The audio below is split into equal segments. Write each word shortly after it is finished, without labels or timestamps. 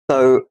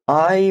So,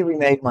 I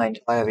remade my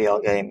entire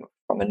VR game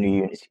from a new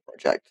Unity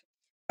project.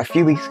 A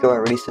few weeks ago I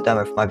released a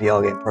demo for my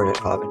VR game Project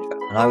Harbinger,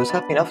 and I was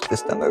happy enough with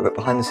this demo, but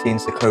behind the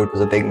scenes the code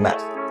was a big mess.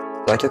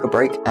 So I took a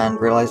break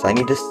and realised I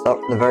needed to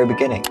start from the very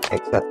beginning,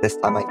 except this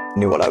time I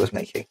knew what I was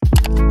making.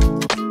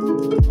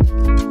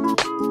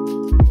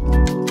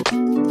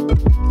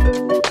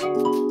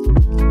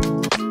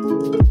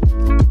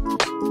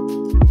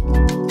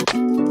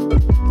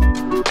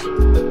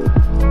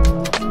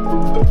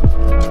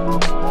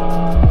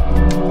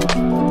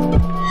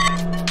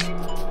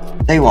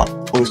 Day 1,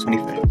 August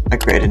 25th, I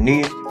created a new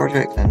Unity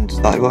project and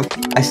started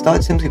working. I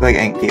started simply by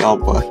getting VR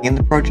working in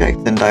the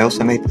project, and I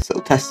also made this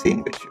little test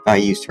scene which I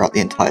used throughout the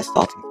entire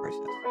starting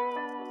process.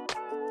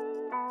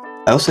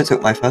 I also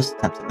took my first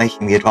attempt at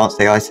making the advanced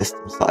AI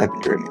systems that I've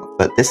been dreaming of,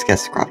 but this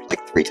gets scrapped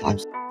like 3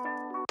 times.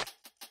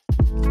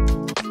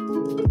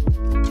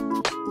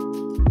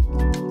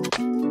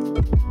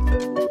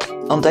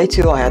 On day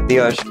 2 I had the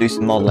urge to do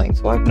some modelling,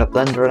 so I opened up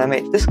Blender and I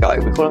made this guy.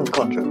 We call him the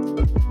Conjurer.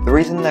 The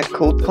reason they're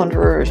called the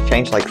Conjurer has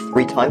changed like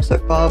 3 times so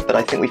far, but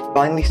I think we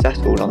finally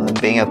settled on them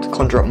being able to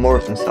conjure up more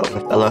of themselves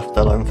if they're left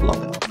alone for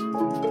long enough.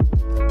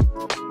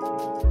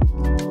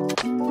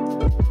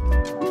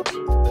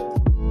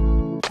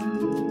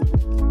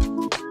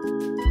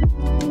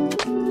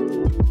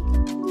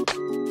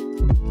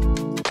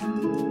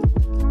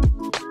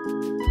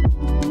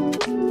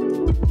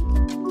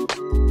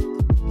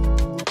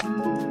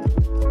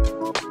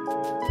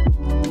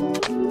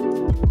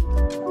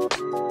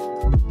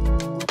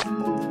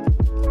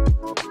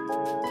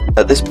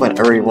 At this point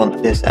I really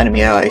want this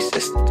enemy AI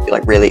system to be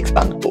like really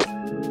expandable,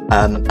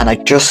 and I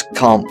just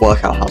can't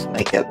work out how to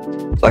make it.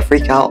 So I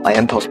freak out, I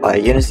impulse buy a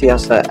Unity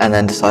asset, and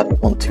then decide I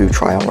want to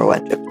try Unreal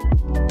Engine.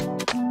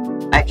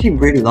 I actually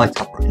really liked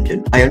Unreal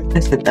Engine. I only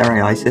tested their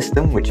AI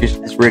system, which is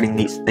this really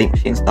neat state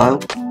machine style.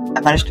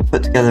 I managed to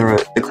put together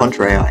the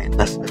Conjure AI in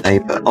less than a day,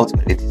 but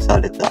ultimately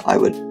decided that I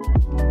would.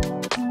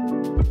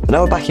 So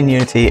now we're back in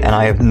Unity, and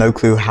I have no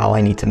clue how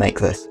I need to make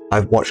this.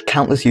 I've watched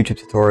countless YouTube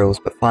tutorials,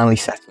 but finally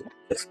settled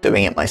just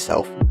doing it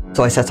myself.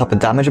 So I set up a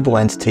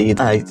damageable entity,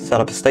 I set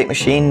up a state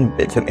machine,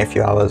 it took me a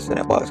few hours and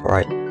it worked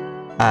alright.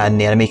 And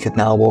the enemy could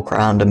now walk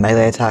around and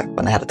melee attack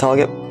when they had a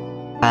target.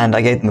 And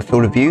I gave them a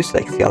field of view so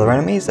they could see other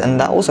enemies, and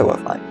that also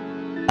worked fine.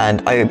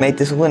 And I made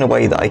this all in a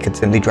way that I could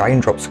simply drag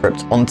and drop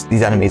scripts onto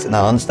these enemies and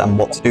they'll understand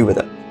what to do with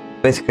it.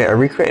 Basically I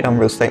recreated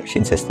Unreal State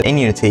Machine system in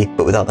Unity,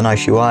 but without the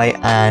nice UI,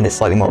 and it's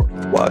slightly more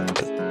to work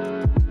with.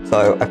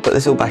 So I put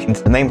this all back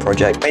into the main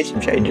project, made some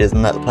changes,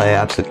 and let the player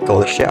absolutely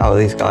gore the shit out of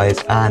these guys,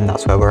 and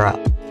that's where we're at.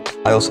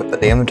 I also put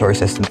the inventory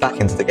system back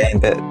into the game,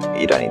 but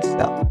you don't need to see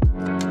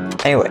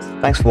that. Anyways,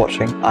 thanks for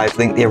watching. I've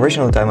linked the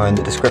original demo in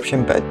the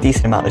description, but a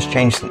decent amount has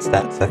changed since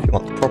then, so if you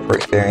want the proper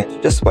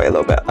experience, just wait a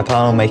little bit. I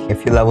plan on making a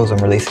few levels and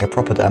releasing a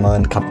proper demo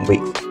in the coming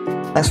weeks.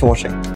 Thanks for watching.